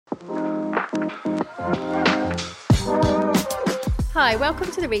Hi,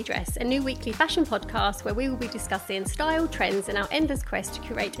 welcome to The Redress, a new weekly fashion podcast where we will be discussing style, trends and our endless quest to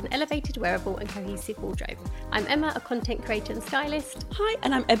curate an elevated, wearable and cohesive wardrobe. I'm Emma, a content creator and stylist. Hi,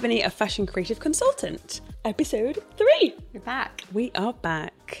 and I'm Ebony, a fashion creative consultant. Episode 3. We're back. We are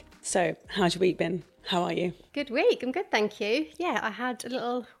back. So, how's your week been? How are you? Good week. I'm good, thank you. Yeah, I had a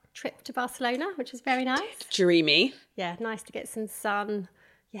little trip to Barcelona, which was very nice. Dreamy. Yeah, nice to get some sun.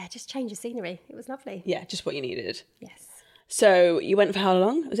 Yeah, just change the scenery. It was lovely. Yeah, just what you needed. Yes. So, you went for how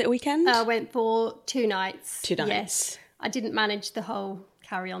long? Was it a weekend? I went for 2 nights. 2 nights. Yes. I didn't manage the whole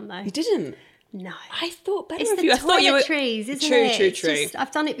carry-on though. You didn't? No. I thought better It's of the you. I thought you were... toiletries, isn't true, it? True. It's just,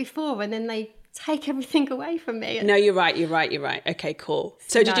 I've done it before and then they take everything away from me. No, you're right. Okay, cool.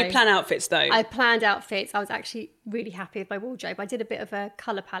 So did you plan outfits though? I planned outfits. I was actually really happy with my wardrobe. I did a bit of a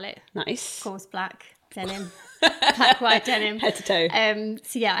colour palette. Nice. Of course, black denim, black, white denim. Head to toe.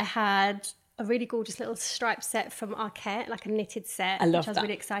 So yeah, I had a really gorgeous little striped set from Arket, like a knitted set. I love which I was that.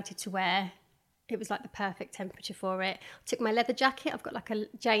 really excited to wear. It was like the perfect temperature for it. I took my leather jacket. I've got like a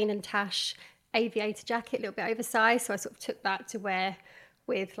Jane and Tash aviator jacket, a little bit oversized. So I sort of took that to wear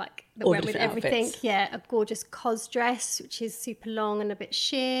with like that All went with different everything. outfits. Yeah, a gorgeous cos dress, which is super long and a bit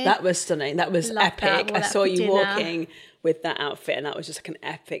sheer. That was stunning. That was Love that. epic. Wore I that saw for you dinner. walking with that outfit and that was just like an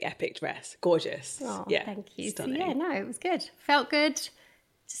epic dress. Gorgeous. Oh, yeah. thank you. Stunning. So yeah, no, it was good. Felt good.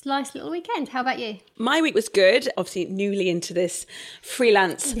 Just a nice little weekend. How about you? My week was good, obviously newly into this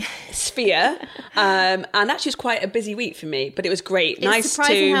freelance sphere. And actually it's quite a busy week for me, but it was great. It's nice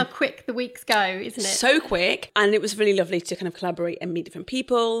surprising to... how quick the weeks go, isn't it? So quick. And it was really lovely to kind of collaborate and meet different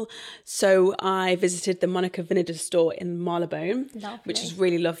people. So I visited the Monica Vinader store in Marylebone, which is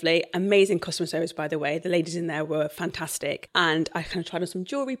really lovely. Amazing customer service, by the way. The ladies in there were fantastic. And I kind of tried on some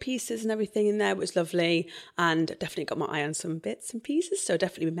jewellery pieces and everything in there, which was lovely. And definitely got my eye on some bits and pieces. So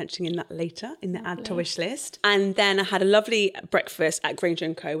definitely be mentioning that later in the add to wish list. And then I had a lovely breakfast at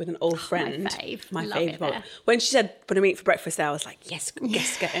Granger & Co. with an old friend. My My fave. Love it favourite. there. When she said, "When I meet for breakfast there," I was like, yes,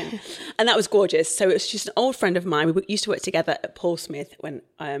 get in. And that was gorgeous. So it was just an old friend of mine. We used to work together at Paul Smith when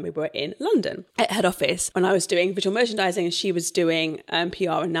we were in London at head office when I was doing visual merchandising and she was doing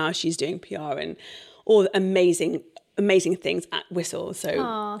PR, and now she's doing PR and all amazing things at Whistle. So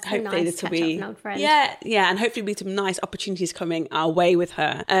hopefully nice this to will catch up be with an old friend. yeah, and hopefully be some nice opportunities coming our way with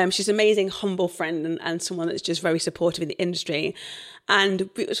her. She's an amazing, humble friend and someone that's just very supportive in the industry. And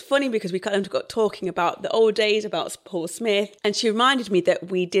it was funny because we kind of got talking about the old days, about Paul Smith, and she reminded me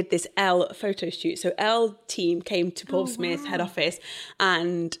that we did this Elle photo shoot. So Elle team came to Paul Smith's head office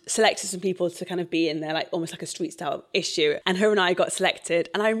and selected some people to kind of be in there, like almost like a street style issue. And her and I got selected.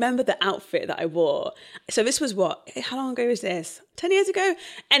 And I remember the outfit that I wore. So this was how long ago was this? 10 years ago?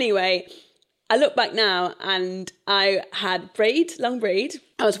 Anyway, I look back now and I had long braid.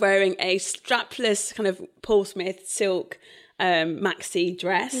 I was wearing a strapless kind of Paul Smith silk maxi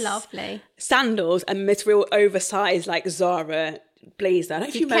dress. Lovely. Sandals and this real oversized like Zara blazer. I don't know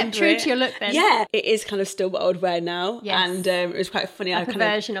if you remember kept true it. to your look then. Yeah, it is kind of still what I would wear now. Yes. And it was quite funny. Like a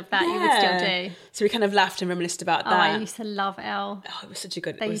version of that you would still do. So we kind of laughed and reminisced about Oh, that. I used to love Elle. Oh, it was such a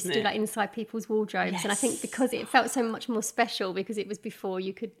good, They used to do like inside people's wardrobes, and I think because it felt so much more special because it was before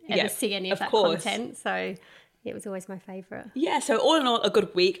you could ever see any of that content. So it was always my favourite. Yeah, so all in all, a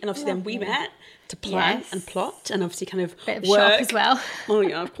good week. And obviously then we met to plan and plot and obviously kind of Bit of work. shop as well. Oh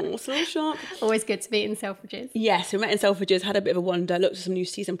yeah, of course, a little shop. Always good to meet in Selfridges. Yes, we met in Selfridges, had a bit of a wander, looked at some new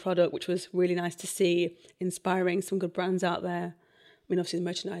season product, which was really nice to see, inspiring, some good brands out there. I mean, obviously the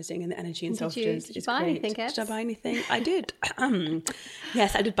merchandising and the energy in Selfridges Did you is buy great. anything, Ebs? Did I buy anything? I did.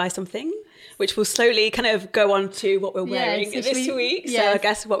 Yes, I did buy something, which will slowly kind of go on to what we're wearing this week. So I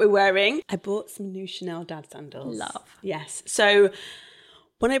guess what we're wearing. I bought some new Chanel dad sandals. Love. Yes. So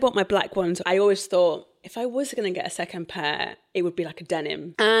when I bought my black ones, I always thought if I was going to get a second pair, it would be like a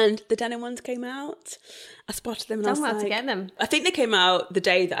denim. And the denim ones came out. I spotted them and I was like... to get them. I think they came out the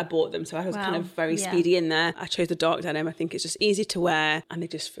day that I bought them, so I was kind of very speedy in there. I chose the dark denim. I think it's just easy to wear and they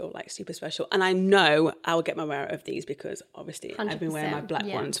just feel like super special. And I know I'll get my wear out of these because obviously I've been wearing my black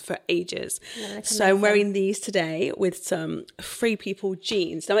ones for ages. So I'm wearing these today with some Free People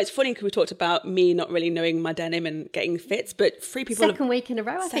jeans. Now it's funny because we talked about me not really knowing my denim and getting fits, but Free People... Second week in a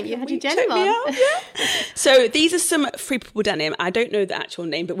row, I think you had your denim on. So these are some Free People denim. I don't know the actual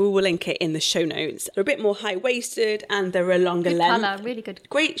name, but we will link it in the show notes. They're a bit more high-waisted and they're a longer length. Colour, really good.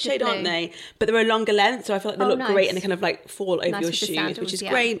 Great shade, aren't they? But they're a longer length, so I feel like they look great and they kind of like fall over your shoes, which is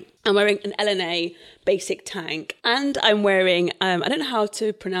great. I'm wearing an LNA basic tank and I'm wearing, I don't know how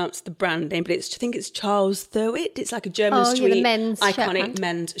to pronounce the brand name, but I think it's Charles Thurwitt. It's like a German street the men's iconic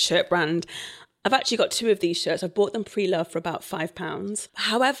men's shirt brand. I've actually got 2 of these shirts. I bought them pre-loved for about £5.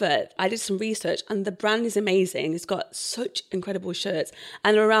 However, I did some research and the brand is amazing. It's got such incredible shirts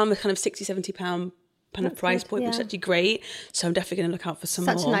and they're around the kind of £60-70 kind of price point, which is actually great. So I'm definitely going to look out for some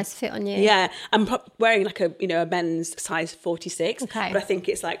more. Such a nice fit on you. Yeah, I'm wearing like a men's size 46, okay, but I think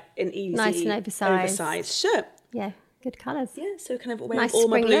it's like an easy, nice and oversized shirt. Yeah. Good colours. Yeah, so kind of wearing nice all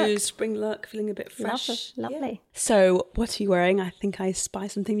my blues, look. spring look, feeling a bit fresh. Lovely. Yeah. So what are you wearing? I think I spy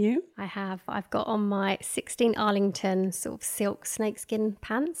something new. I've got on my 16 Arlington sort of silk snakeskin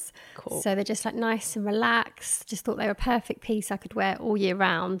pants. Cool. So they're just like nice and relaxed. Just thought they were a perfect piece I could wear all year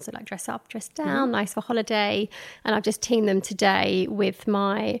round. So like dress up, dress down, nice for holiday. And I've just teamed them today with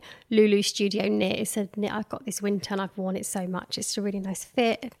my Lulu Studio knit. It's a knit I've got this winter and I've worn it so much. It's a really nice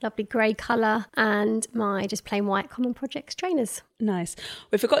fit, lovely grey colour, and my just plain white Common Projects trainers. Nice.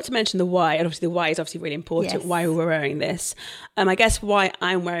 We forgot to mention the why, and obviously the why is obviously really important, Yes. why we're wearing this. I guess why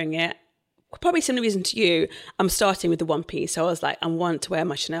I'm wearing it, probably similar reason to you, I'm starting with the one piece. So I was like, I want to wear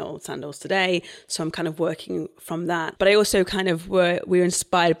my Chanel sandals today. So I'm kind of working from that. But I also kind of we were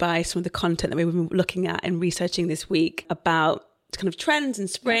inspired by some of the content that we've been looking at and researching this week about kind of trends in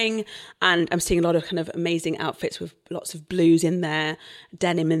spring, and I'm seeing a lot of kind of amazing outfits with lots of blues in there,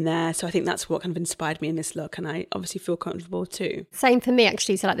 denim in there. So I think that's what kind of inspired me in this look, and I obviously feel comfortable too. Same for me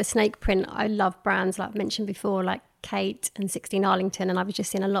actually. So like the snake print, I love brands like I mentioned before, like Kate and 16 Arlington, and I was just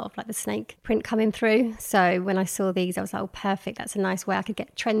seeing a lot of like the snake print coming through. So when I saw these, I was like, oh, perfect. That's a nice way I could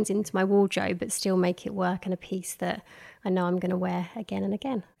get trends into my wardrobe but still make it work, and a piece that I know I'm going to wear again and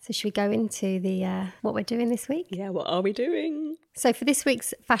again. So should we go into the what we're doing this week? Yeah, what are we doing? So for this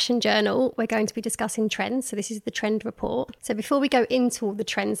week's fashion journal, we're going to be discussing trends. So this is the trend report. So before we go into all the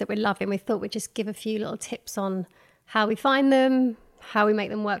trends that we're loving, we thought we'd just give a few little tips on how we find them, how we make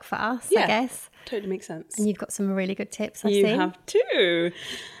them work for us, I guess. Totally makes sense. And you've got some really good tips, I've You seen. have too.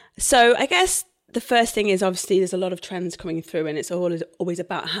 So I guess the first thing is obviously there's a lot of trends coming through, and it's always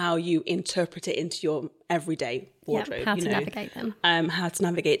about how you interpret it into your everyday wardrobe. How to navigate them. How to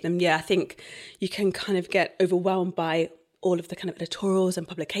navigate them. Yeah, I think you can kind of get overwhelmed by all of the kind of editorials and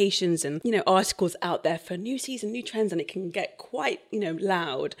publications and, articles out there for new season, new trends, and it can get quite,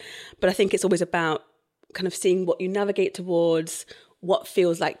 loud. But I think it's always about kind of seeing what you navigate towards, what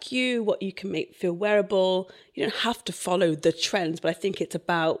feels like you, what you can make feel wearable. You don't have to follow the trends, but I think it's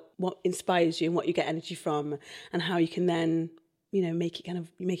about what inspires you and what you get energy from, and how you can then, make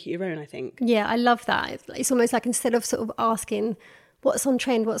it your own, I think. Yeah, I love that. It's almost like instead of sort of asking what's on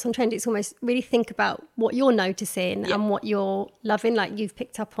trend, it's almost really think about what you're noticing and what you're loving. Like you've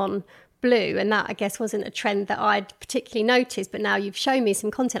picked up on blue, and that I guess wasn't a trend that I'd particularly noticed, but now you've shown me some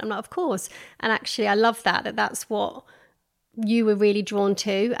content. I'm like, of course. And actually I love that's what you were really drawn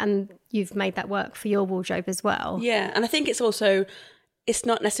to, and you've made that work for your wardrobe as well. Yeah, and I think it's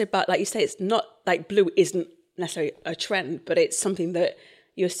not necessarily about, like you say, it's not like blue isn't necessarily a trend, but it's something that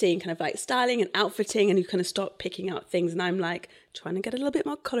you're seeing kind of like styling and outfitting, and you kind of start picking out things. And I'm like trying to get a little bit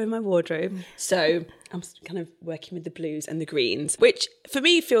more colour in my wardrobe. So I'm kind of working with the blues and the greens, which for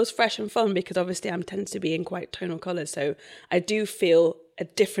me feels fresh and fun because obviously I tend to be in quite tonal colours. So I do feel a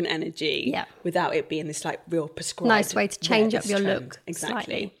different energy without it being this like real prescribed. Nice way to change up your trend. look. Exactly.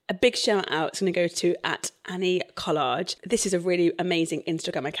 Slightly. A big shout out is going to go to @Annie Collage. This is a really amazing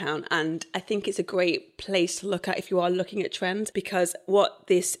Instagram account, and I think it's a great place to look at if you are looking at trends, because what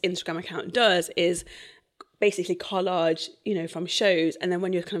this Instagram account does is basically collage, from shows, and then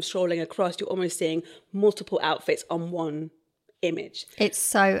when you're kind of scrolling across, you're almost seeing multiple outfits on one image. It's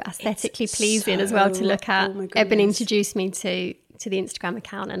so aesthetically pleasing as well to look at. Eben introduced me to the Instagram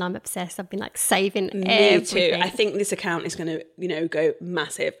account, and I'm obsessed. I've been like saving everything. Me too. I think this account is going to, go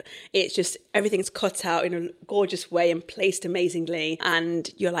massive. It's just everything's cut out in a gorgeous way and placed amazingly, and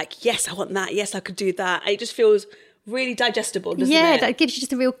you're like, yes, I want that. Yes, I could do that. And it just feels really digestible, doesn't it? Yeah, that gives you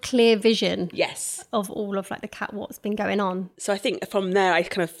just a real clear vision. Yes. Of all of like what's been going on. So I think from there I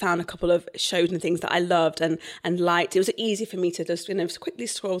kind of found a couple of shows and things that I loved and liked. It was easy for me to just quickly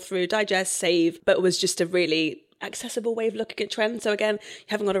scroll through, digest, save, but it was just a really accessible way of looking at trends. So again, you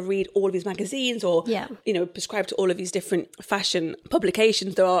haven't got to read all of these magazines or prescribe to all of these different fashion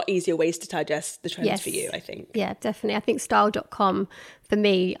publications. There are easier ways to digest the trends for you, I think. Yeah, definitely. I think style.com for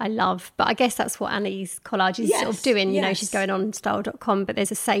me, I love, but I guess that's what Annie's Collage is sort of doing. She's going on style.com, but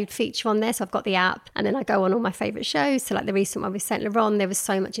there's a saved feature on there. So I've got the app, and then I go on all my favourite shows. So like the recent one with Saint Laurent, there was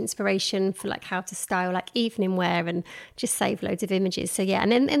so much inspiration for like how to style like evening wear, and just save loads of images. So yeah,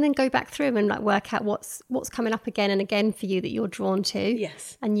 and then go back through and like work out what's coming up again and again for you that you're drawn to.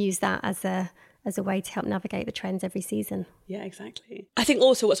 Yes. And use that as a as a way to help navigate the trends every season. Yeah, exactly. I think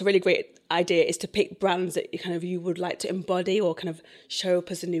also what's a really great idea is to pick brands that you would like to embody or kind of show up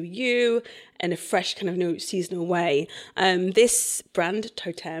as a new you in a fresh kind of new seasonal way. This brand,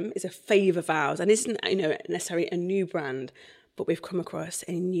 Totem, is a fave of ours and isn't necessarily a new brand, but we've come across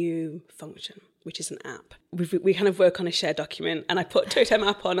a new function, which is an app. We kind of work on a shared document and I put Totem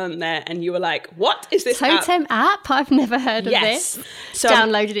app on there and you were like, what is this Totem app? I've never heard of this. So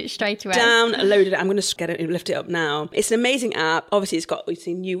downloaded it straight away. Downloaded it. I'm going to get it and lift it up now. It's an amazing app. Obviously, it's got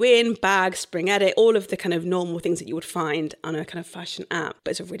new in, bags, spring edit, all of the kind of normal things that you would find on a kind of fashion app.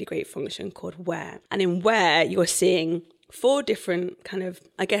 But it's a really great function called Wear. And in Wear, you're seeing 4 different kind of,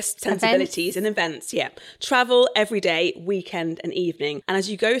 I guess, sensibilities and events. Yeah. Travel, everyday, weekend and evening. And as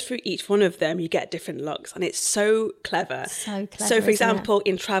you go through each one of them, you get different looks. And it's so clever. So for example,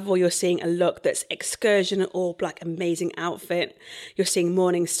 in travel, you're seeing a look that's excursion, all black, amazing outfit. You're seeing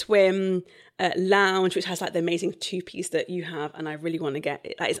morning swim, lounge, which has like the amazing 2-piece that you have. And I really want to get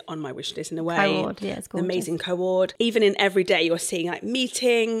it. That is on my wish list in a way. Co-ord, yeah, it's gorgeous. Amazing co-ord. Even in everyday, you're seeing like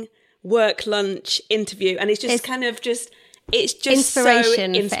meeting, work, lunch, interview. And it's just it's just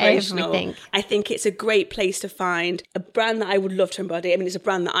inspiration so inspirational. For everything. I think it's a great place to find a brand that I would love to embody. I mean, it's a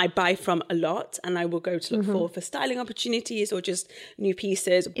brand that I buy from a lot and I will go to look for styling opportunities or just new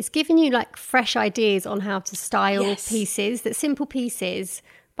pieces. It's giving you like fresh ideas on how to style pieces, that simple pieces.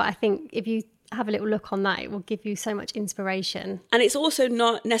 But I think if you have a little look on that, it will give you so much inspiration. And it's also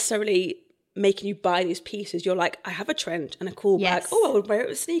not necessarily making you buy these pieces. You're like, I have a trend and a cool bag. Oh, I would wear it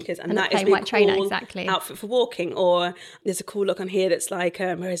with sneakers. And that is a white trainer, cool exactly. outfit for walking. Or there's a cool look on here that's like,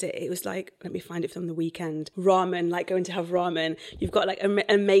 where is it? It was like, let me find it from the weekend. Ramen, like going to have ramen. You've got like an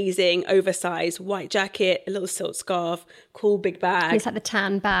amazing oversized white jacket, a little silk scarf, cool big bag. It's like the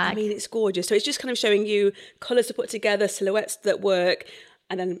tan bag. I mean, it's gorgeous. So it's just kind of showing you colours to put together, silhouettes that work,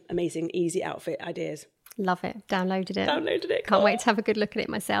 and then amazing, easy outfit ideas. Love it. Downloaded it. Can't wait to have a good look at it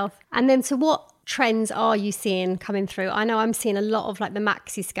myself. And then, so what trends are you seeing coming through? I know I'm seeing a lot of like the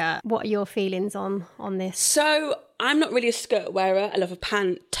maxi skirt. What are your feelings on this? So I'm not really a skirt wearer. I love a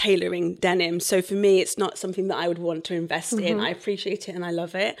pant tailoring denim. So for me, it's not something that I would want to invest in. I appreciate it and I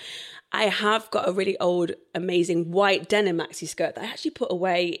love it. I have got a really old, amazing white denim maxi skirt that I actually put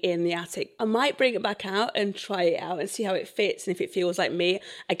away in the attic. I might bring it back out and try it out and see how it fits and if it feels like me.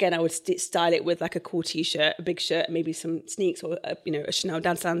 Again, I would style it with like a cool t-shirt, a big shirt, maybe some sneaks or a Chanel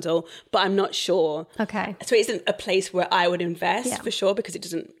down sandal, but I'm not sure. Okay. So it isn't a place where I would invest for sure because it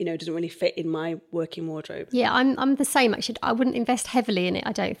doesn't really fit in my working wardrobe. Yeah, I'm the same actually. I wouldn't invest heavily in it,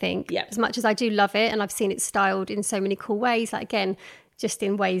 I don't think. Yeah. As much as I do love it and I've seen it styled in so many cool ways. Like again, just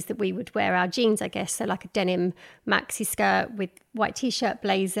in ways that we would wear our jeans, I guess. So like a denim maxi skirt with white t-shirt,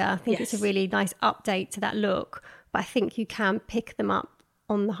 blazer. I think it's a really nice update to that look. But I think you can pick them up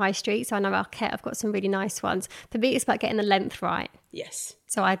on the high street. So I know Arket, I've got some really nice ones. For me, it's about getting the length right. Yes.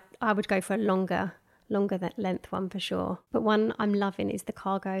 So I would go for a longer that length one for sure. But one I'm loving is the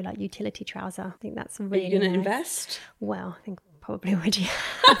cargo, like utility trouser. I think that's really Are you going to nice. invest? Well, I think probably already.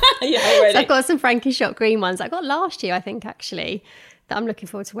 Yeah, already. So I've got some Frankie Shop green ones I got last year, I think, actually, that I'm looking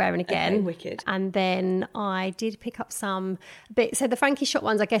forward to wearing again. Okay, wicked. And then I did pick up some bit. So the Frankie Shop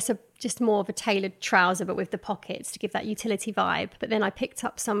ones, I guess, are just more of a tailored trouser, but with the pockets to give that utility vibe. But then I picked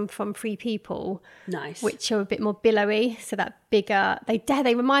up some from Free People, nice, which are a bit more billowy. So that bigger,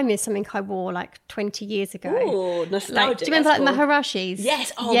 they remind me of something I wore like 20 years ago. Oh, nostalgic. Do you remember like Maharashis?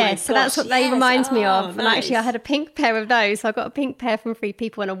 Yes. Oh my gosh. So that's what they remind me of. Nice. And actually, I had a pink pair of those. So I got a pink pair from Free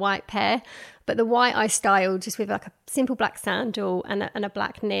People and a white pair. But the white I styled just with like a simple black sandal and a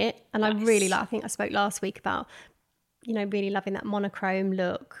black knit. And nice. I really like, I think I spoke last week about, really loving that monochrome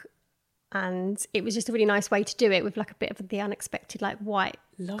look. And it was just a really nice way to do it with like a bit of the unexpected like white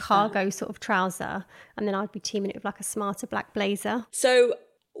cargo sort of trouser. And then I'd be teaming it with like a smarter black blazer. So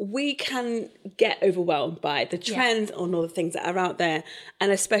we can get overwhelmed by the trends and all the things that are out there,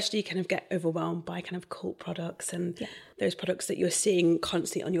 and especially kind of get overwhelmed by kind of cult products and those products that you're seeing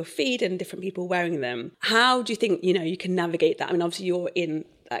constantly on your feed and different people wearing them. How do you think, you can navigate that? I mean, obviously you're in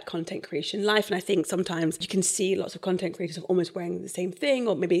that content creation life, and I think sometimes you can see lots of content creators almost wearing the same thing,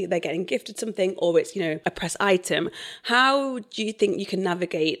 or maybe they're getting gifted something, or it's, a press item. How do you think you can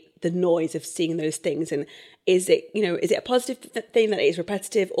navigate the noise of seeing those things? And is it a positive thing that it is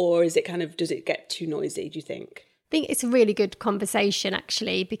repetitive, or is it kind of, does it get too noisy, do you think? I think it's a really good conversation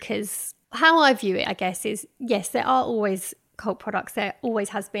actually, because how I view it, I guess, is yes, there are always cult products. There always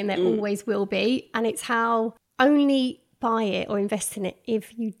has been, there always will be. And it's how only buy it or invest in it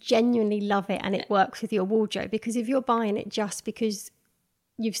if you genuinely love it and it works with your wardrobe. Because if you're buying it just because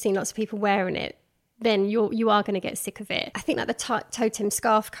you've seen lots of people wearing it, then you are going to get sick of it. I think that the Totem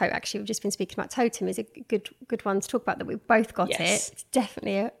scarf coat, actually, we've just been speaking about Totem, is a good one to talk about, that we've both got. Yes. It. It's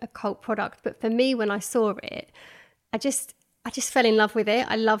definitely a cult product. But for me, when I saw it, I just fell in love with it.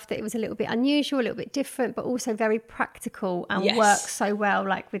 I loved that it was a little bit unusual, a little bit different, but also very practical and works so well,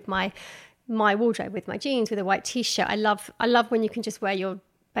 like with my wardrobe, with my jeans, with a white t-shirt. I love when you can just wear your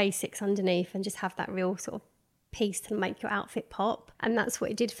basics underneath and just have that real sort of piece to make your outfit pop. And that's what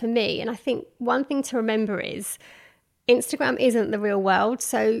it did for me. And I think one thing to remember is Instagram isn't the real world.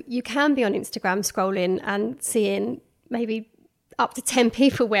 So you can be on Instagram scrolling and seeing maybe up to 10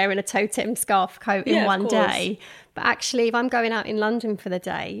 people wearing a Totem scarf coat in one day. But actually, if I'm going out in London for the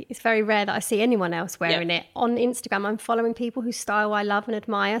day, it's very rare that I see anyone else wearing it. On Instagram, I'm following people whose style I love and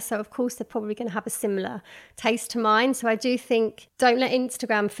admire. So, of course, they're probably going to have a similar taste to mine. So I do think, don't let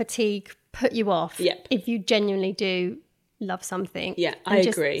Instagram fatigue put you off if you genuinely do love something. Yeah, I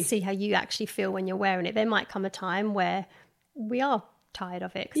agree. Just see how you actually feel when you're wearing it. There might come a time where we are tired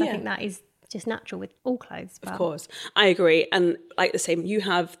of it, because I think that is just natural with all clothes. Of course, I agree. And like the same, you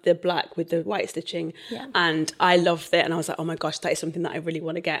have the black with the white stitching, and I loved it. And I was like, oh my gosh, that is something that I really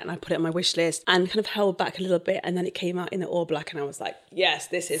want to get. And I put it on my wish list and kind of held back a little bit. And then it came out in the all black, and I was like, yes,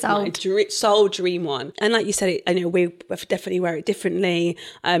 this is my soul dream one. And like you said, I know we definitely wear it differently.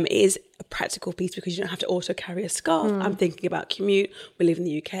 It is a practical piece because you don't have to also carry a scarf. I'm thinking about commute. We live in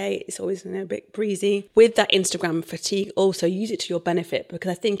the UK. It's always a bit breezy. With that Instagram fatigue, also use it to your benefit,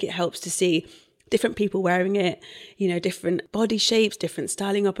 because I think it helps to see different people wearing it, different body shapes, different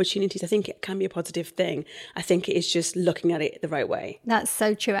styling opportunities. I think it can be a positive thing. I think it is just looking at it the right way. That's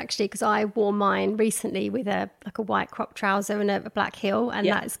so true, actually, because I wore mine recently with a white crop trouser and a black heel, and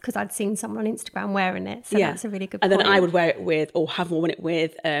that's because I'd seen someone on Instagram wearing it. So that's a really good point. And then I would wear it with, or have worn it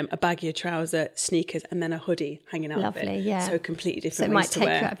with, a baggier trouser, sneakers, and then a hoodie hanging out of it. Lovely, yeah. So completely different So it ways might to take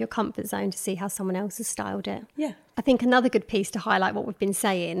wear. you out of your comfort zone to see how someone else has styled it. Yeah. I think another good piece to highlight what we've been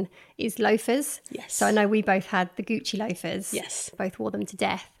saying is loafers. Yes. So I know we both had the Gucci loafers. Yes. Both wore them to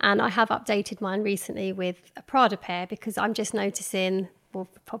death. And I have updated mine recently with a Prada pair, because I'm just noticing, well,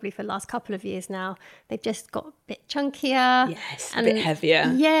 probably for the last couple of years now, they've just got a bit chunkier. Yes, a bit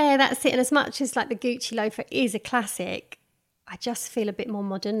heavier. Yeah, that's it. And as much as like the Gucci loafer is a classic, I just feel a bit more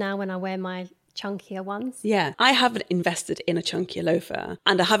modern now when I wear my chunkier ones. Yeah, I haven't invested in a chunkier loafer,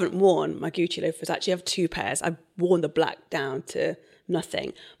 and I haven't worn my Gucci loafers. Actually, I have two pairs. I've worn the black down to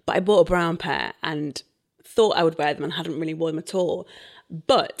nothing, but I bought a brown pair and thought I would wear them and hadn't really worn them at all.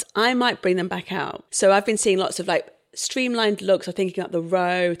 But I might bring them back out. So I've been seeing lots of like streamlined looks. I'm thinking about the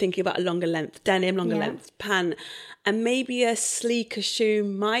row, thinking about a longer length denim, longer length pant, and maybe a sleeker shoe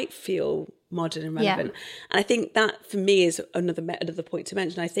might feel modern and relevant. And I think that for me is another point to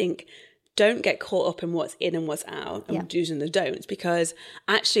mention. I think don't get caught up in what's in and what's out and do's and the don'ts, because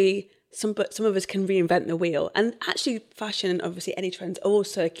actually some of us can reinvent the wheel. And actually fashion and obviously any trends are all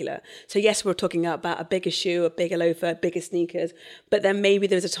circular. So yes, we're talking about a bigger shoe, a bigger loafer, bigger sneakers, but then maybe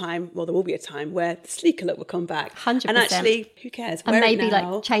there will be a time where the sleeker look will come back. 100%. And actually, who cares? And maybe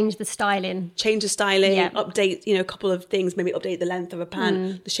like change the styling. Update, a couple of things, maybe update the length of a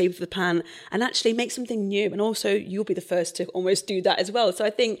pant, the shape of the pant, and actually make something new. And also you'll be the first to almost do that as well. So I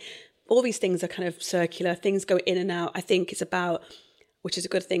think all these things are kind of circular. Things go in and out. I think it's about, which is a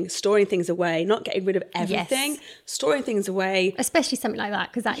good thing, storing things away, not getting rid of everything, storing things away. Especially something like that,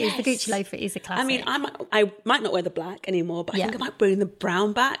 because that is the Gucci loafer is a classic. I mean, I might not wear the black anymore, but I think I might bring the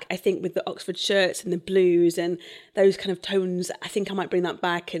brown back. I think with the Oxford shirts and the blues and those kind of tones, I think I might bring that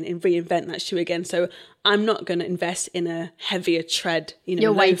back and reinvent that shoe again. So I'm not going to invest in a heavier tread,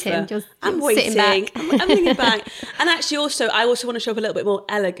 You're waiting. I'm waiting. I'm bringing it back. And actually I also want to show up a little bit more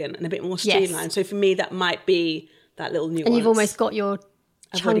elegant and a bit more streamlined. So for me, that might be that little nuance. And you've almost got your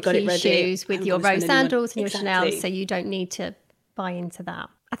chunky shoes with your rose sandals and your Chanel, so you don't need to buy into that.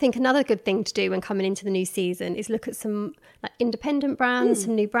 I think another good thing to do when coming into the new season is look at some like independent brands,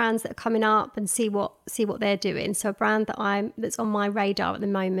 some new brands that are coming up, and see what they're doing. So a brand that's on my radar at the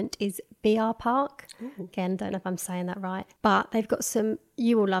moment is BR Park. Again, don't know if I'm saying that right, but they've got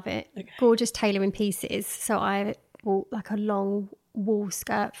you will love it, gorgeous tailoring pieces. So I bought like a long wool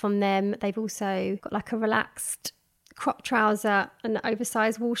skirt from them. They've also got like a relaxed crop trouser and an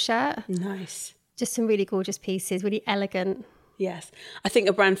oversized wool shirt. Nice. Just some really gorgeous pieces, really elegant. Yes. I think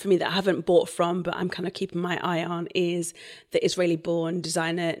a brand for me that I haven't bought from, but I'm kind of keeping my eye on, is the Israeli-born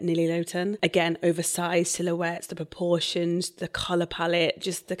designer Nili Lotan. Again, oversized silhouettes, the proportions, the color palette,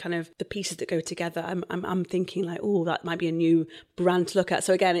 just the kind of the pieces that go together. I'm thinking like, oh, that might be a new brand to look at.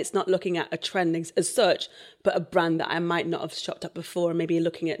 So again, it's not looking at a trend as such, but a brand that I might not have shopped at before, and maybe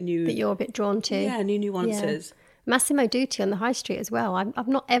looking at new... That you're a bit drawn to. Yeah, new nuances. Yeah. Massimo Dutti on the high street as well. I've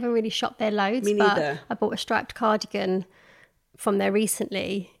not ever really shopped there loads. Me neither. But I bought a striped cardigan from there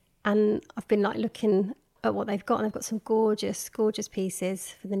recently, and I've been like looking at what they've got, and they've got some gorgeous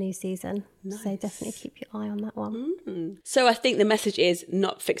pieces for the new season. Nice. So definitely keep your eye on that one. So I think the message is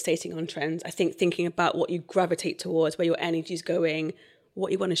not fixating on trends. I think thinking about what you gravitate towards, where your energy is going,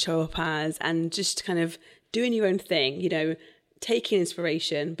 what you want to show up as, and just kind of doing your own thing, you know, taking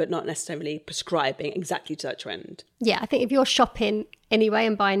inspiration, but not necessarily prescribing exactly to that trend. Yeah, I think if you're shopping anyway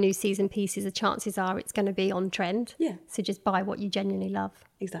and buying new season pieces, the chances are it's going to be on trend. Yeah. So just buy what you genuinely love.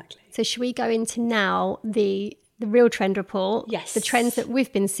 Exactly. So should we go into now the real trend report? Yes. The trends that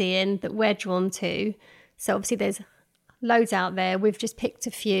we've been seeing that we're drawn to. So obviously there's loads out there. We've just picked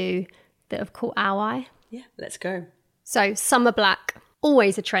a few that have caught our eye. Yeah, let's go. So summer black.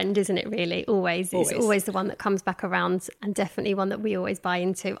 Always a trend, isn't it, really? Always. It's always the one that comes back around, and definitely one that we always buy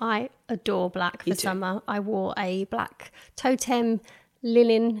into. I adore black for summer. I wore a black totem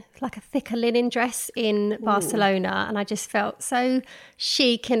linen, like a thicker linen dress in Barcelona, and I just felt so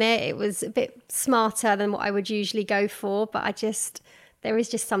chic in it. It was a bit smarter than what I would usually go for, but there is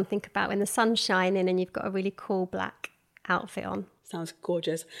just something about when the sun's shining and you've got a really cool black outfit on. Sounds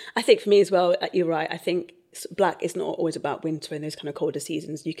gorgeous. I think for me as well, you're right. I think black is not always about winter and those kind of colder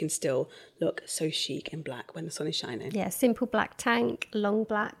seasons. You can still look so chic in black when the sun is shining. Yeah, simple black tank, long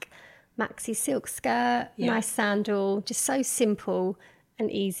black maxi silk skirt, nice sandal, just so simple and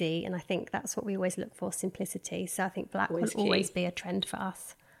easy. And I think that's what we always look for, simplicity. So I think black will always be a trend for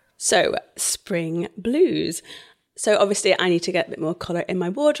us. So spring blues. So obviously I need to get a bit more colour in my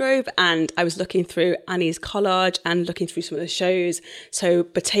wardrobe, and I was looking through Annie's collage and looking through some of the shows. So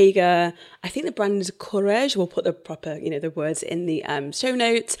Bottega, I think the brand is Courage. We'll put the proper, the words in the show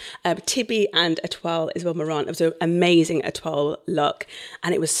notes. Tibi and Etoile Isabel Marant. It was an amazing Etoile look,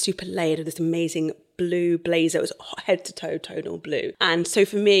 and it was super layered with this amazing blue blazer. It was head to toe tonal blue. And so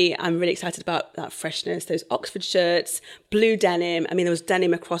for me, I'm really excited about that freshness, those Oxford shirts, blue denim. I mean, there was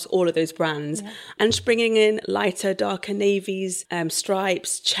denim across all of those brands. Yeah. And just bringing in lighter, darker navies,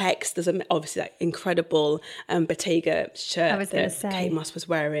 stripes, checks. There's obviously that incredible Bottega shirt that Kate Moss was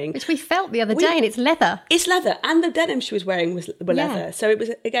wearing. Which we felt the other day, and it's leather. It's leather. And the denim she was wearing were leather. So it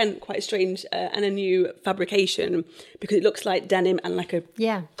was, again, quite strange and a new fabrication, because it looks like denim and like a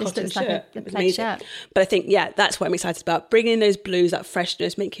cotton shirt. Like a plaid shirt. But I think, that's what I'm excited about. Bringing in those blues, that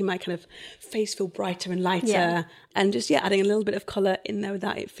freshness, making my kind of face feel brighter and lighter, and just, adding a little bit of colour in there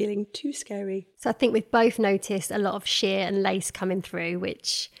without it feeling too scary. So I think we've both noticed a lot of sheer and lace coming through,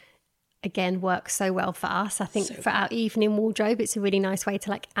 which, again, works so well for us. I think for our evening wardrobe, it's a really nice way to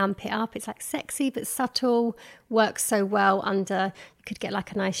like amp it up. It's like sexy but subtle, works so well under, you could get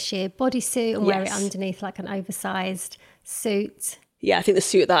like a nice sheer bodysuit and wear it underneath like an oversized suit. Yeah, I think the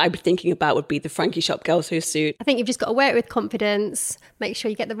suit that I'd be thinking about would be the Frankie Shop Gelso suit. I think you've just got to wear it with confidence. Make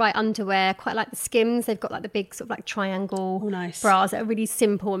sure you get the right underwear. Quite like the Skims. They've got like the big sort of like triangle bras that are really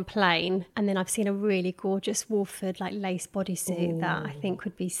simple and plain. And then I've seen a really gorgeous Wolford like lace bodysuit that I think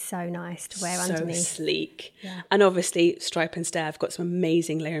would be so nice to wear underneath. So sleek. Yeah. And obviously Stripe and Stare have got some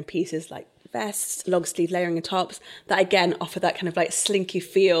amazing layering pieces like vests, long sleeve layering and tops that again offer that kind of like slinky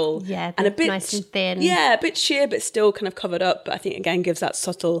feel. Yeah, and a bit nice and thin. Yeah, a bit sheer but still kind of covered up. But I think again gives that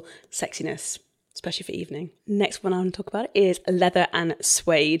subtle sexiness, especially for evening. Next one I want to talk about is leather and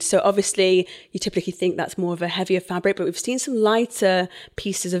suede. So obviously you typically think that's more of a heavier fabric, but we've seen some lighter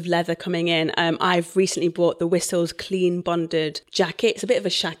pieces of leather coming in. I've recently bought the Whistles clean bonded jacket. It's a bit of a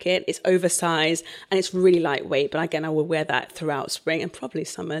shacket, it's oversized and it's really lightweight, but again I will wear that throughout spring and probably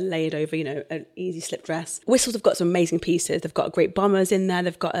summer, layered over, an easy slip dress. Whistles have got some amazing pieces. They've got great bombers in there,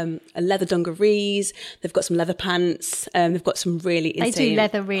 they've got a leather dungarees, they've got some leather pants, they've got some really insane... They do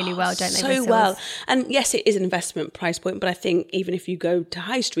leather really well, don't they? So Whistles? Well. And yes, it is an investment price point, but I think even if you go to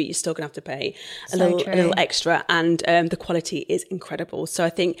high street, you're still going to have to pay a little extra, and the quality is incredible. So I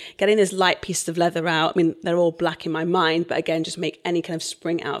think getting those light pieces of leather out, I mean, they're all black in my mind, but again, just make any kind of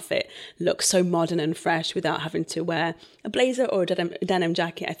spring outfit look so modern and fresh without having to wear a blazer or a denim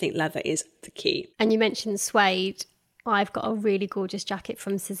jacket. I think leather is the key. And you mentioned suede. I've got a really gorgeous jacket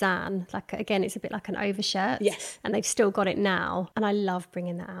from Cézanne. Like, again, it's a bit like an overshirt. Yes. And they've still got it now. And I love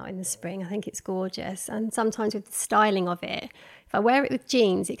bringing that out in the spring. I think it's gorgeous. And sometimes with the styling of it, if I wear it with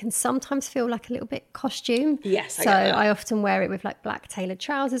jeans, it can sometimes feel like a little bit costume. Yes, So I often wear it with like black tailored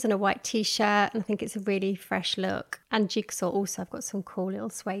trousers and a white t-shirt. And I think it's a really fresh look. And Jigsaw also, I've got some cool little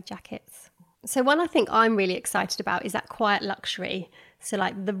suede jackets. So one I think I'm really excited about is that quiet luxury. So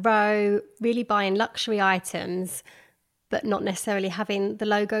like the row, really buying luxury items, but not necessarily having the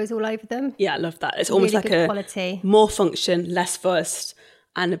logos all over them. Yeah, I love that. It's almost really like good quality. More function, less fuss,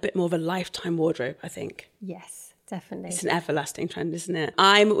 and a bit more of a lifetime wardrobe, I think. Yes. definitely. It's an everlasting trend, isn't it?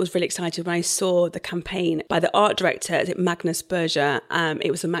 I was really excited when I saw the campaign by the art director, is it Magnus Berger? It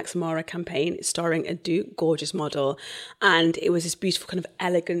was a Max Mara campaign starring a gorgeous model. And it was this beautiful kind of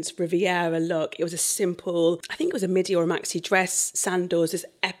elegance Riviera look. It was a simple, I think it was a midi or a maxi dress, sandals, this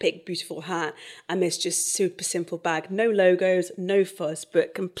epic, beautiful hat, and this just super simple bag. No logos, no fuss,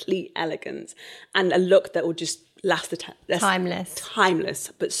 but complete elegance. And a look that will just last the time.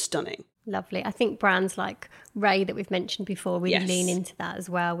 Timeless, but stunning. Lovely. I think brands like Ray that we've mentioned before really lean into that as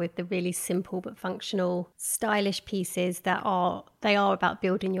well, with the really simple but functional, stylish pieces that are about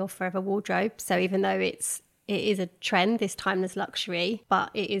building your forever wardrobe. So even though it is a trend, this timeless luxury, but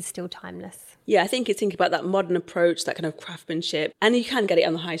it is still timeless. Yeah, I think it's thinking about that modern approach, that kind of craftsmanship. And you can get it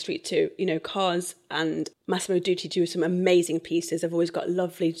on the high street too. You know, Cars and Massimo Dutti do some amazing pieces. They've always got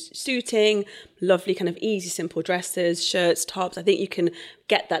lovely suiting, lovely kind of easy, simple dresses, shirts, tops. I think you can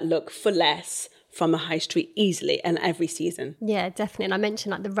get that look for less from a high street easily and every season. Yeah, definitely. And I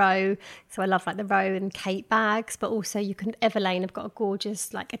mentioned like the Row. So I love like the Row and Kate bags, but also you can, Everlane have got a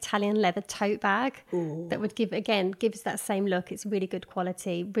gorgeous like Italian leather tote bag that would gives that same look. It's really good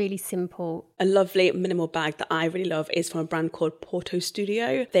quality, really simple. A lovely minimal bag that I really love is from a brand called Porto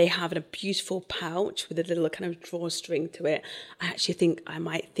Studio. They have a beautiful pouch with a little kind of drawstring to it. I actually think I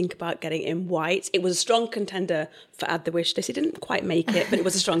might think about getting it in white. It was a strong contender for Add the Wish List. It didn't quite make it, but it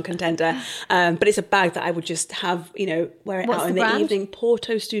was a strong contender. But it's a bag that I would just have, you know, wear it out in the evening.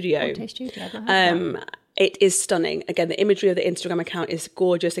 Porto Studio. Porto Studio. I've not heard of that. It is stunning. Again, the imagery of the Instagram account is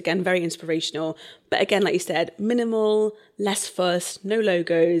gorgeous. Again, very inspirational. But again, like you said, minimal, less fuss, no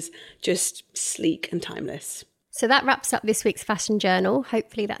logos, just sleek and timeless. So that wraps up this week's Fashion Journal.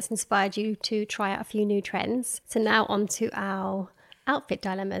 Hopefully that's inspired you to try out a few new trends. So now on to our outfit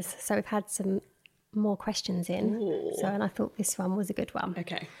dilemmas. So we've had some more questions in. And I thought this one was a good one.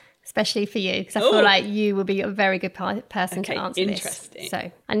 Okay. Especially for you, because I feel like you will be a very good person to answer interesting. this.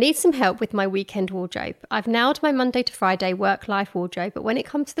 So, I need some help with my weekend wardrobe. I've nailed my Monday to Friday work-life wardrobe, but when it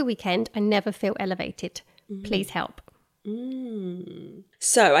comes to the weekend, I never feel elevated. Please help.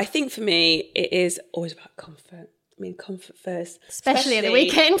 So I think for me, it is always about comfort. I mean, comfort first. Especially at the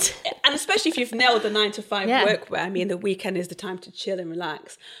weekend. And especially if you've nailed the 9 to 5 workwear. I mean, the weekend is the time to chill and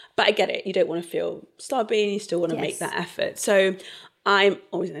relax. But I get it. You don't want to feel stubby and you still want to make that effort. So I'm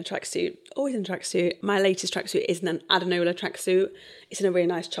always in a tracksuit. My latest tracksuit is an Adanola tracksuit. It's in a really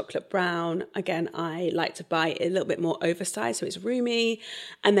nice chocolate brown. Again, I like to buy it a little bit more oversized so it's roomy,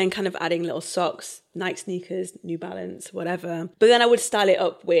 and then kind of adding little socks, Nike sneakers, New Balance, whatever. But then I would style it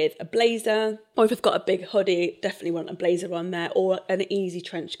up with a blazer, or if I've got a big hoodie, definitely want a blazer on there, or an easy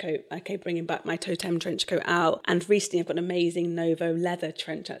trench coat. Okay, bringing back my Totem trench coat out. And recently I've got an amazing Novo leather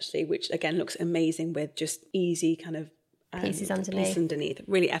trench actually, which again looks amazing with just easy kind of pieces underneath,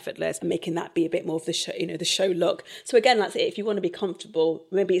 really effortless, and making that be a bit more of the show, you know, the show look. So again, that's it. If you want to be comfortable,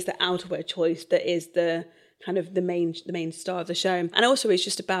 maybe it's the outerwear choice that is the kind of the main star of the show. And also it's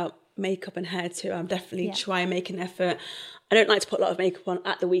just about makeup and hair too. I'm definitely try and make an effort. I don't like to put a lot of makeup on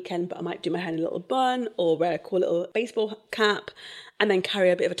at the weekend, but I might do my hair in a little bun or wear a cool little baseball cap, and then carry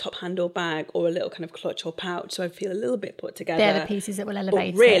a bit of a top handle bag or a little kind of clutch or pouch, so I feel a little bit put together. They're the pieces that will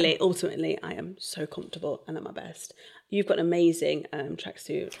elevate. But really, ultimately, I am so comfortable and at my best. You've got an amazing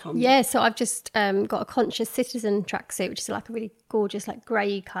tracksuit. Yeah, so I've just got a Conscious Citizen tracksuit, which is like a really gorgeous, like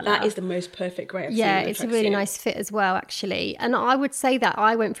grey colour. That is the most perfect grey I've seen. Yeah, it's a really nice fit as well, actually. And I would say that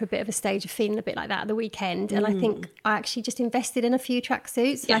I went for a bit of a stage of feeling a bit like that at the weekend. And I think I actually just invested in a few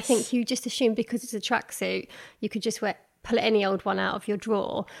tracksuits. And I think you just assume because it's a tracksuit, you could just pull any old one out of your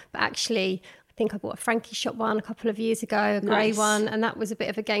drawer. But actually, I think I bought a Frankie Shop one a couple of years ago, a grey one, and that was a bit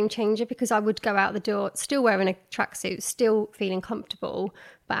of a game changer because I would go out the door still wearing a tracksuit, still feeling comfortable,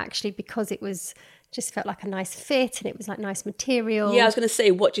 but actually because it was just felt like a nice fit and it was like nice material. Yeah, I was going to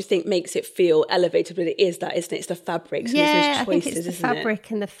say, what do you think makes it feel elevated? But it is that, isn't it? It's the fabrics. Yeah, I think it's the fabric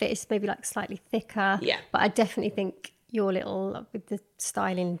and the fit is maybe like slightly thicker. Yeah. But I definitely think your little, with the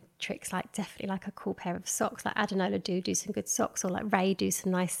styling tricks, like definitely like a cool pair of socks, like Adanola do some good socks, or like Ray do some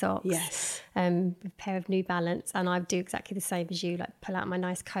nice socks. Yes. A pair of New Balance, and I do exactly the same as you, like pull out my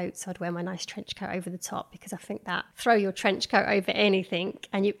nice coat, so I'd wear my nice trench coat over the top, because I think that throw your trench coat over anything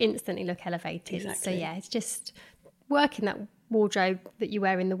and you instantly look elevated. Exactly. So yeah, it's just working that wardrobe that you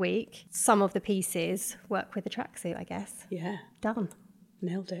wear in the week. Some of the pieces work with the tracksuit, I guess. Yeah. Done.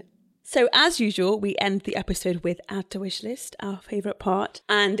 Nailed it. So as usual, we end the episode with Add to Wish List, our favourite part,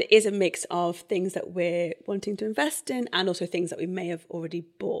 and it is a mix of things that we're wanting to invest in and also things that we may have already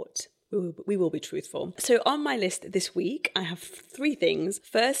bought. we will be truthful. So on my list this week, I have 3 things.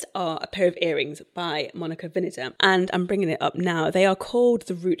 First are a pair of earrings by Monica Vinader, and I'm bringing it up now. They are called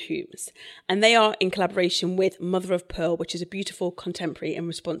the Root Hoops, and they are in collaboration with Mother of Pearl, which is a beautiful, contemporary and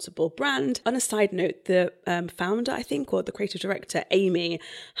responsible brand. On a side note, the founder, I think, or the creative director, Amy,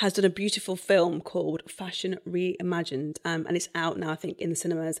 has done a beautiful film called Fashion Reimagined, and it's out now, I think, in the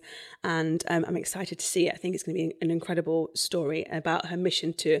cinemas, and I'm excited to see it. I think it's going to be an incredible story about her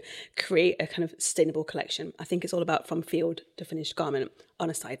mission to create a kind of sustainable collection. I think it's all about from field to finished garment, on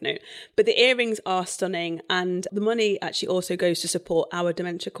a side note. But the earrings are stunning, and the money actually also goes to support our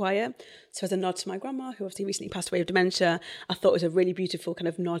dementia choir. So as a nod to my grandma, who obviously recently passed away of dementia, I thought it was a really beautiful kind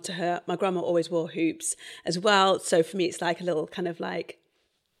of nod to her. My grandma always wore hoops as well. So for me, it's like a little kind of like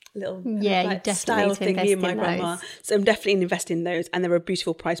style thing, me and my grandma. So I'm definitely investing in those, and they're a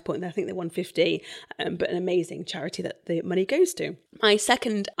beautiful price point. I think they're $150, but an amazing charity that the money goes to. My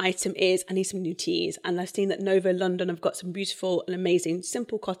second item is I need some new teas, and I've seen that Nova London have got some beautiful and amazing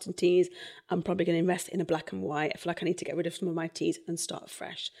simple cotton teas. I'm probably going to invest in a black and white. I feel like I need to get rid of some of my teas and start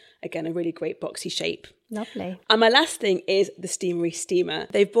fresh. Again, a really great boxy shape. Lovely. And my last thing is the Steamery Steamer.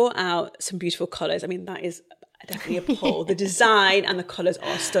 They've brought out some beautiful colours. I mean, that is definitely a pull. The design and the colours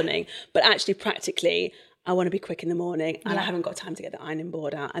are stunning, but actually practically I want to be quick in the morning and I haven't got time to get the ironing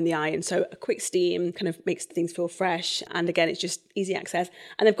board out and the iron. So a quick steam kind of makes things feel fresh. And again, it's just easy access.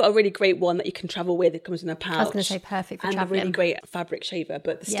 And they've got a really great one that you can travel with. It comes in a pouch. I was going to say perfect for and travelling. And a really great fabric shaver.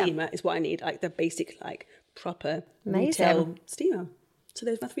 But the steamer is what I need, like the basic, like proper retail steamer. So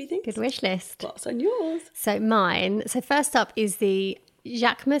those are my 3 things. Good wish list. What's on yours? So mine. So first up is the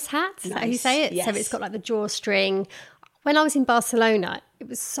Jacquemus hat. Is that how you say it? Yes. So it's got like the drawstring. When I was in Barcelona, it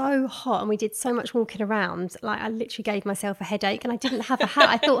was so hot and we did so much walking around. Like I literally gave myself a headache and I didn't have a hat.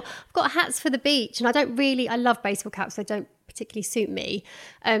 I thought, I've got hats for the beach, and I love baseball caps, so they don't particularly suit me.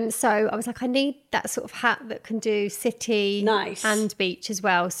 So I was like, I need that sort of hat that can do city and beach as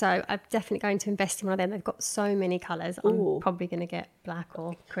well. So I'm definitely going to invest in one of them. They've got so many colours. I'm probably going to get black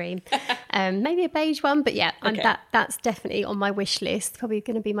or cream. Maybe a beige one, but yeah, that's definitely on my wish list. Probably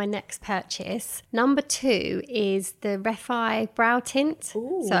going to be my next purchase. Number 2 is the Refi brow tint.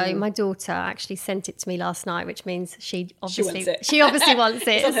 Ooh. So my daughter actually sent it to me last night, which means she obviously wants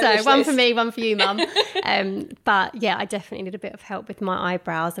it. So one for me, one for you, Mum. But yeah, I definitely need a bit of help with my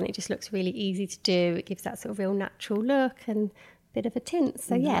eyebrows, and it just looks really easy to do. It gives that sort of real natural look and a bit of a tint.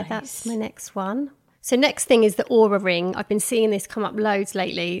 So yeah, that's my next one. So next thing is the Aura ring. I've been seeing this come up loads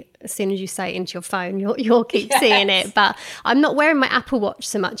lately. As soon as you say it into your phone, you'll keep seeing it. But I'm not wearing my Apple Watch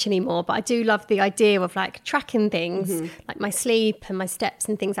so much anymore. But I do love the idea of like tracking things, like my sleep and my steps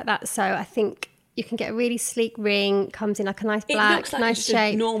and things like that. So I think you can get a really sleek ring. Comes in like a nice black, it looks like nice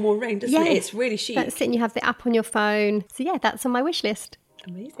shape. A normal ring, doesn't it? It's really chic. That's it. And you have the app on your phone. So yeah, that's on my wish list.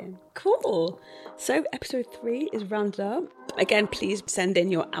 Amazing. Cool. So episode 3 is rounded up. Again, please send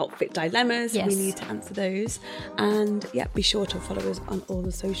in your outfit dilemmas. Yes. We need to answer those. And yeah, be sure to follow us on all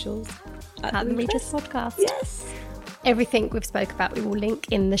the socials at the Redress Podcast. Yes. Everything we've spoke about, we will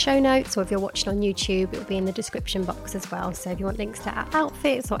link in the show notes, or if you're watching on YouTube, it will be in the description box as well. So if you want links to our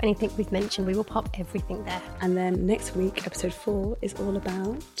outfits or anything we've mentioned, we will pop everything there. And then next week, episode 4 is all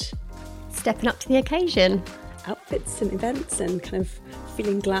about stepping up to the occasion. Outfits and events and kind of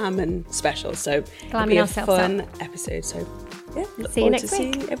feeling glam and special. So it'll be a fun episode. So yeah, look forward to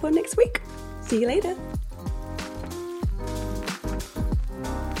seeing everyone next week. See you later.